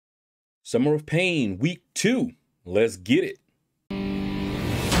Summer of Pain, week 2. Let's get it.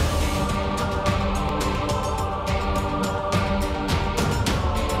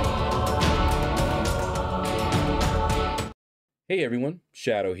 Hey everyone,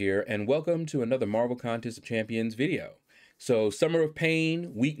 Shaedow here, and welcome to another Marvel Contest of Champions video. So Summer of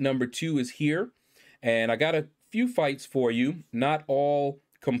Pain, week number 2 is here, and I got a few fights for you, not all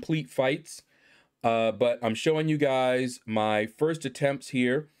complete fights, but I'm showing you guys my first attempts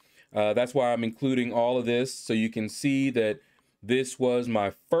here. That's why I'm including all of this, so you can see that this was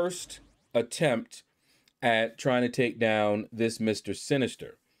my first attempt at trying to take down this Mr.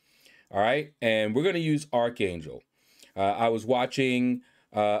 Sinister. All right, and we're going to use Archangel. I was watching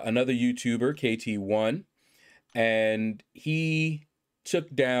another YouTuber, KT1, and he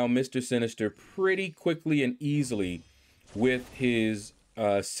took down Mr. Sinister pretty quickly and easily with his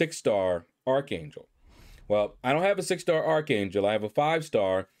 6-star Archangel. Well, I don't have a 6-star Archangel. I have a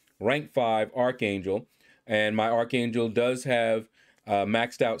 5-star rank 5 Archangel, and my Archangel does have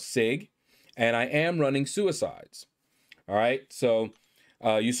maxed out SIG, and I am running suicides. All right, so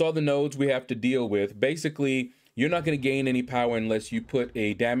you saw the nodes we have to deal with. Basically, you're not going to gain any power unless you put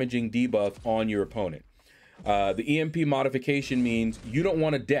a damaging debuff on your opponent. The EMP modification means you don't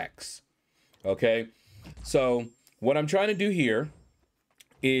want a dex. Okay, so what I'm trying to do here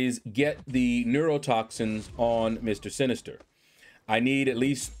is get the neurotoxins on Mr. Sinister. I need at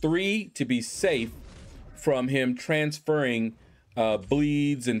least 3 to be safe from him transferring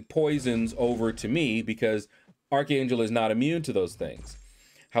bleeds and poisons over to me, because Archangel is not immune to those things.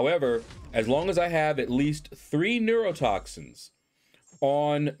 However, as long as I have at least 3 neurotoxins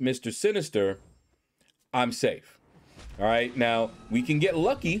on Mr. Sinister, I'm safe. All right, now we can get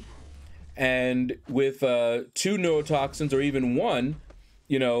lucky, and with 2 neurotoxins or even 1,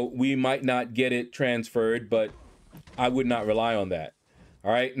 you know, we might not get it transferred, but I would not rely on that.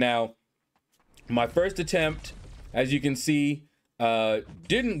 All right, now my first attempt, as you can see,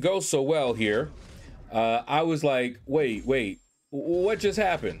 didn't go so well here. I was like, wait, what just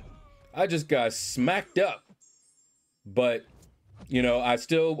happened? I just got smacked up. But, you know, I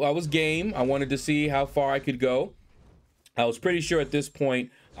was game. I wanted to see how far I could go. I was pretty sure at this point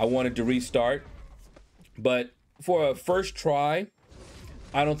I wanted to restart. But for a first try,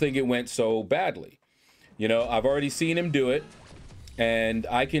 I don't think it went so badly. You know, I've already seen him do it, and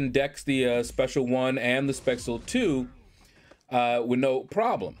I can dex the special 1 and the special 2 with no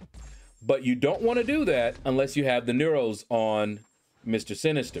problem. But you don't want to do that unless you have the neuros on Mr.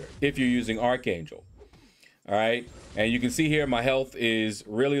 Sinister, if you're using Archangel. All right, and you can see here my health is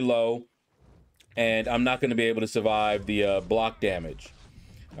really low, and I'm not going to be able to survive the block damage.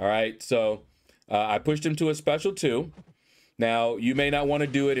 All right, so I pushed him to a special 2. Now, you may not want to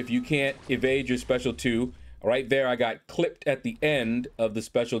do it if you can't evade your special 2. Right there, I got clipped at the end of the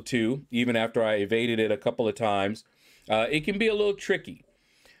special 2, even after I evaded it a couple of times. It can be a little tricky.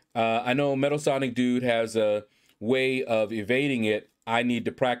 I know Metal Sonic Dude has a way of evading it. I need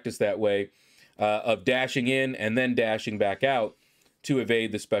to practice that way, of dashing in and then dashing back out to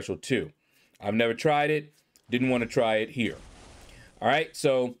evade the special 2. I've never tried it, didn't want to try it here. All right,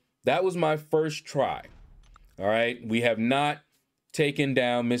 so that was my first try. All right, we have not taken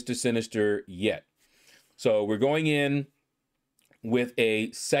down Mr. Sinister yet. So we're going in with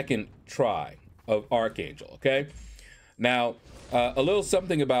a second try of Archangel, okay? Now, a little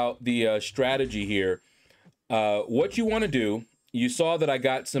something about the strategy here. What you want to do, you saw that I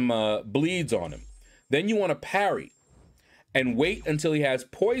got some bleeds on him. Then you want to parry and wait until he has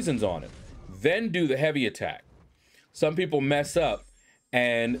poisons on him. Then do the heavy attack. Some people mess up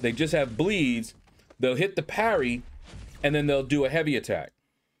and they just have bleeds. They'll hit the parry and then they'll do a heavy attack.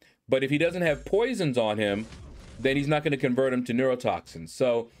 But if he doesn't have poisons on him, then he's not going to convert him to neurotoxins.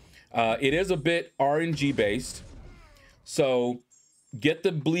 So it is a bit RNG based. So get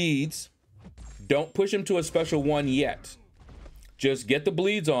the bleeds. Don't push him to a special 1 yet. Just get the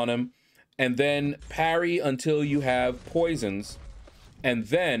bleeds on him and then parry until you have poisons, and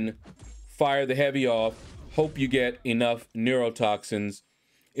then fire the heavy off. Hope you get enough neurotoxins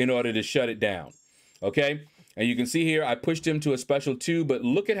in order to shut it down. Okay? And you can see here, I pushed him to a special 2, but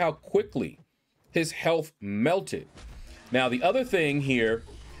look at how quickly his health melted. Now, the other thing here,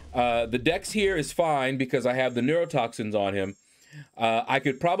 the dex here is fine because I have the neurotoxins on him. I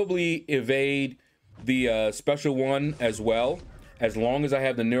could probably evade the special 1 as well, as long as I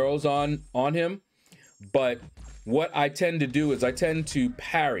have the neuros on him. But what I tend to do is I tend to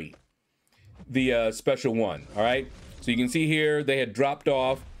parry the special 1, all right? So you can see here, they had dropped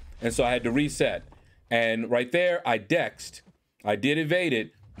off, and so I had to reset. And right there, I dexed. I did evade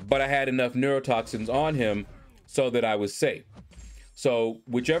it, but I had enough neurotoxins on him so that I was safe. So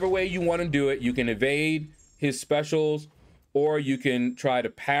whichever way you want to do it, you can evade his specials or you can try to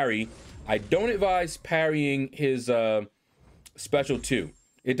parry. I don't advise parrying his special 2.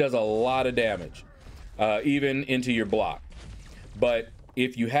 It does a lot of damage, even into your block. But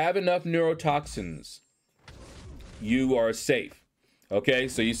if you have enough neurotoxins, you are safe. Okay,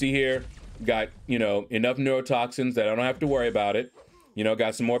 so you see here, got, you know, enough neurotoxins that I don't have to worry about it. You know,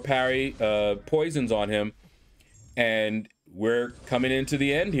 got some more parry poisons on him, and we're coming into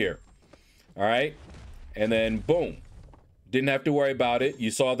the end here. All right, and then boom, didn't have to worry about it.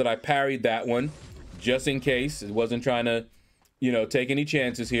 You saw that I parried that one just in case. It wasn't trying to, you know, take any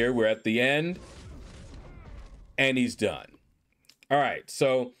chances here. We're at the end, and he's done. All right,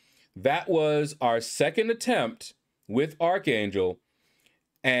 so that was our second attempt with Archangel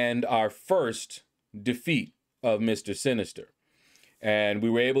and our first defeat of Mr. Sinister. And we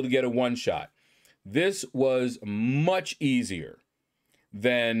were able to get a one-shot. This was much easier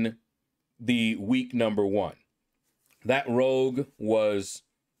than the week number 1. That rogue was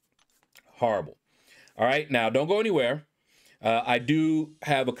horrible. All right, now don't go anywhere. I do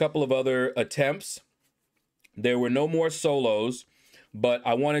have a couple of other attempts. There were no more solos, but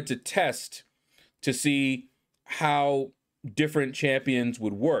I wanted to test to see how different champions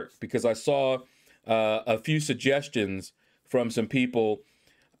would work, because I saw a few suggestions from some people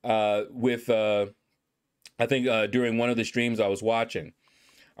with, I think during one of the streams I was watching.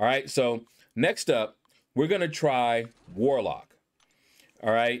 All right, so next up, we're gonna try Warlock.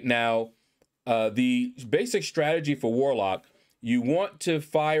 All right, now the basic strategy for Warlock, you want to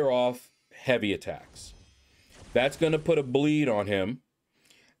fire off heavy attacks. That's gonna put a bleed on him,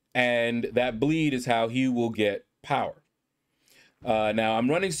 and that bleed is how he will get power. Now I'm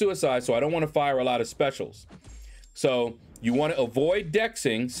running suicide, so I don't want to fire a lot of specials. So you want to avoid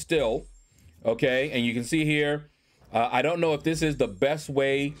dexing still, okay? And you can see here, I don't know if this is the best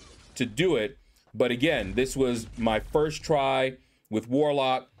way to do it, but again, this was my first try with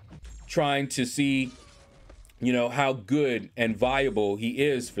Warlock, trying to see, you know, how good and viable he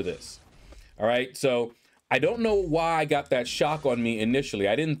is for this. All right, so I don't know why I got that shock on me initially.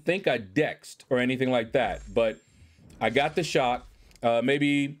 I didn't think I dexed or anything like that, but I got the shock.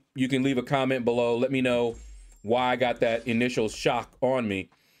 Maybe you can leave a comment below. Let me know why I got that initial shock on me.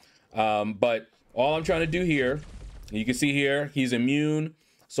 But all I'm trying to do here, you can see here, he's immune.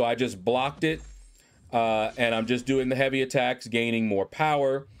 So I just blocked it. And I'm just doing the heavy attacks, gaining more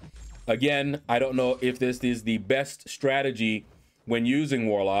power. Again, I don't know if this is the best strategy when using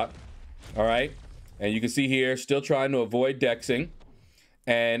Warlock. All right. And you can see here, still trying to avoid dexing.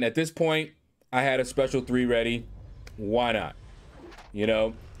 And at this point, I had a special 3 ready. Why not? You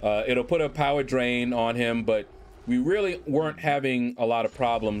know, it'll put a power drain on him, but we really weren't having a lot of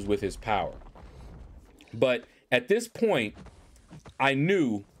problems with his power. But at this point, I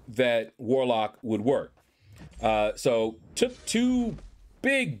knew that Warlock would work. So took 2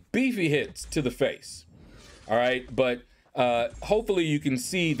 big beefy hits to the face. All right, but hopefully you can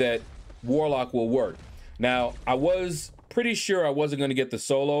see that Warlock will work. Now, I was pretty sure I wasn't going to get the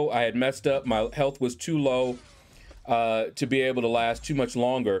solo. I had messed up. My health was too low to be able to last too much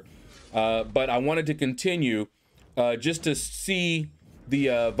longer. But I wanted to continue just to see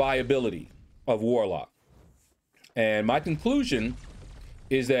the viability of Warlock. And my conclusion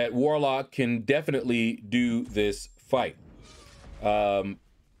is that Warlock can definitely do this fight. I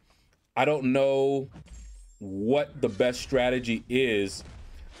don't know what the best strategy is,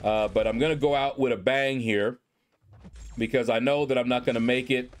 but I'm gonna go out with a bang here because I know that I'm not gonna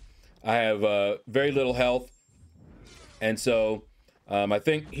make it. I have very little health. And so I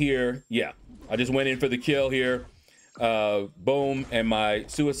think here, yeah, I just went in for the kill here. Boom, and my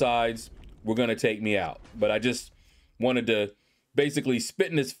suicides were gonna take me out. But I just wanted to basically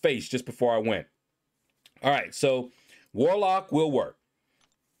spit in his face just before I went. All right, so Warlock will work.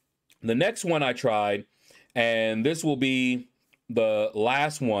 The next one I tried, and this will be the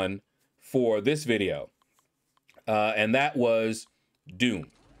last one for this video, and that was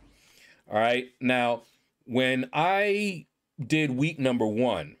Doom. All right, now when I did week number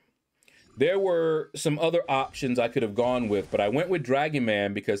 1, there were some other options I could have gone with, but I went with Dragon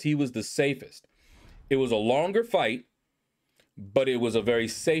Man because he was the safest. It was a longer fight, but it was a very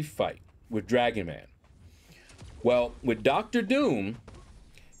safe fight with Dragon Man. Well, with Dr. Doom,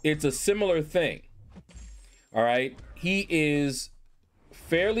 it's a similar thing. All right, he is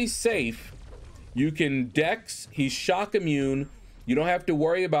fairly safe. You can dex, he's shock immune. You don't have to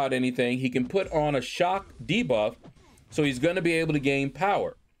worry about anything. He can put on a shock debuff, so he's going to be able to gain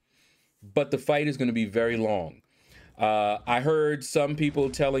power. But the fight is going to be very long. I heard some people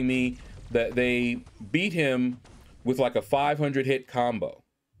telling me that they beat him with like a 500 hit combo.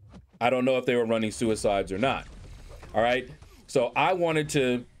 I don't know if they were running suicides or not. All right. So I wanted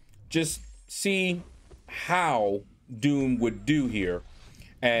to just see how Doom would do here.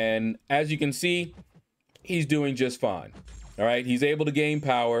 And as you can see, he's doing just fine. All right. He's able to gain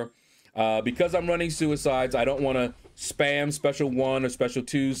power. Because I'm running suicides, I don't want to spam special 1 or special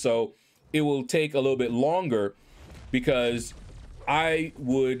 2. So it will take a little bit longer because I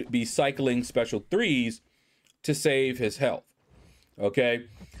would be cycling special 3s to save his health. Okay.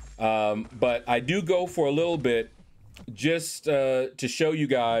 But I do go for a little bit just to show you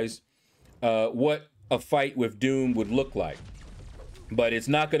guys what a fight with Doom would look like. But it's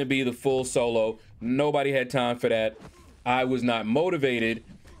not going to be the full solo. Nobody had time for that. I was not motivated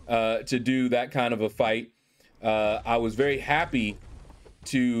to do that kind of a fight. I was very happy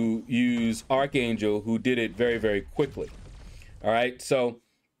to use Archangel, who did it very, very quickly. All right, so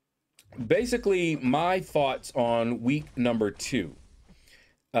basically my thoughts on week number 2.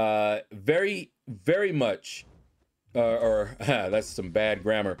 Very, very much, that's some bad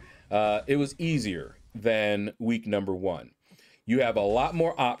grammar. It was easier than week number 1. You have a lot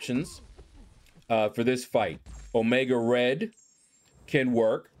more options for this fight. Omega Red can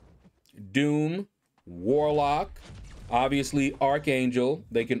work. Doom, Warlock, obviously Archangel,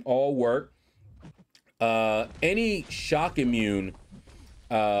 they can all work. Any shock immune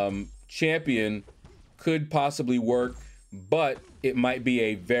champion could possibly work, but it might be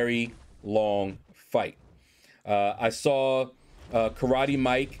a very long fight. I saw Karate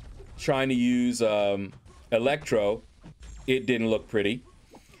Mike trying to use Electro. It didn't look pretty.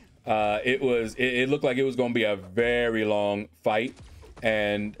 It looked like it was going to be a very long fight,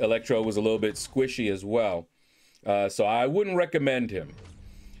 and Electro was a little bit squishy as well. So I wouldn't recommend him.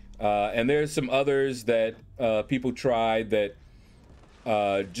 And there's some others that people tried that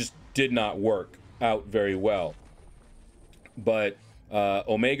just did not work out very well. But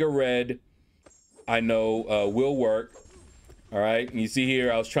Omega Red, I know will work. All right, and you see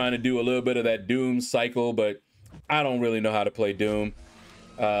here, I was trying to do a little bit of that Doom cycle, but I don't really know how to play Doom.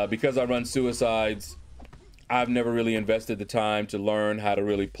 Because I run suicides, I've never really invested the time to learn how to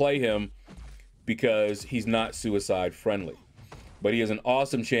really play him because he's not suicide friendly. But he is an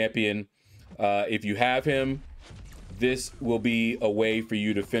awesome champion. If you have him, this will be a way for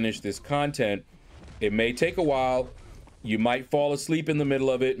you to finish this content. It may take a while. You might fall asleep in the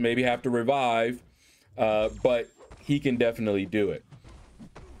middle of it, maybe have to revive, but he can definitely do it.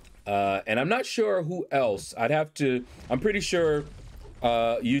 And I'm not sure who else. I'm pretty sure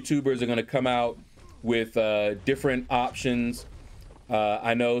YouTubers are going to come out with different options.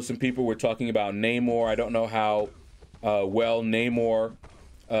 I know some people were talking about Namor. I don't know how well Namor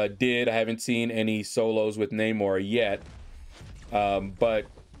did. I haven't seen any solos with Namor yet. But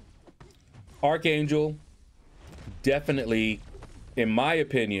Archangel definitely, in my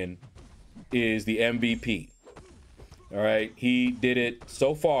opinion, is the MVP. All right, he did it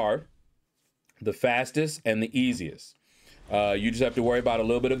so far the fastest and the easiest. You just have to worry about a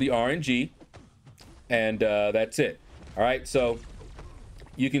little bit of the RNG, and that's it. All right, so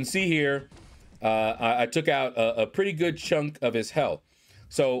you can see here, I took out a pretty good chunk of his health.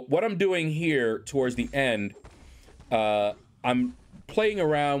 So what I'm doing here towards the end, I'm playing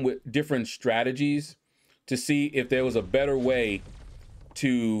around with different strategies to see if there was a better way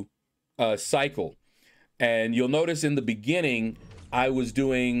to cycle. And you'll notice in the beginning, I was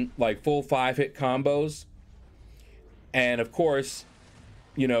doing like full 5-hit combos. And of course,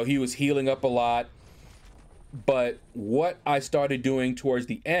 you know, he was healing up a lot. But what I started doing towards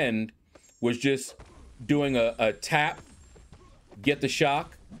the end was just doing a tap, get the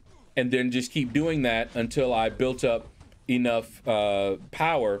shock, and then just keep doing that until I built up enough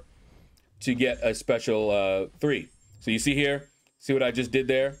power to get a special 3. So you see here, see what I just did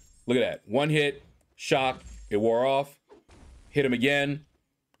there? Look at that. 1 hit, shock, it wore off, hit him again,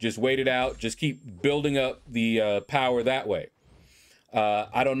 just wait it out, just keep building up the power that way.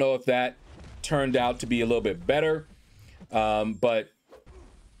 I don't know if that turned out to be a little bit better, but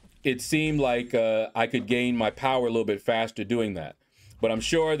it seemed like I could gain my power a little bit faster doing that. But I'm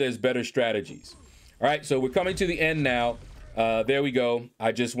sure there's better strategies. All right, so we're coming to the end now. There we go.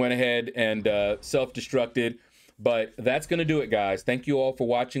 I just went ahead and self-destructed, but that's gonna do it, guys. Thank you all for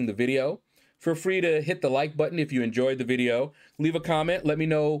watching the video. Feel free to hit the like button if you enjoyed the video. Leave a comment, let me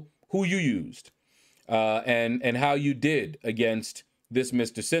know who you used and how you did against this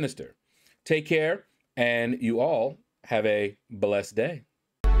Mr. Sinister. Take care, and you all have a blessed day.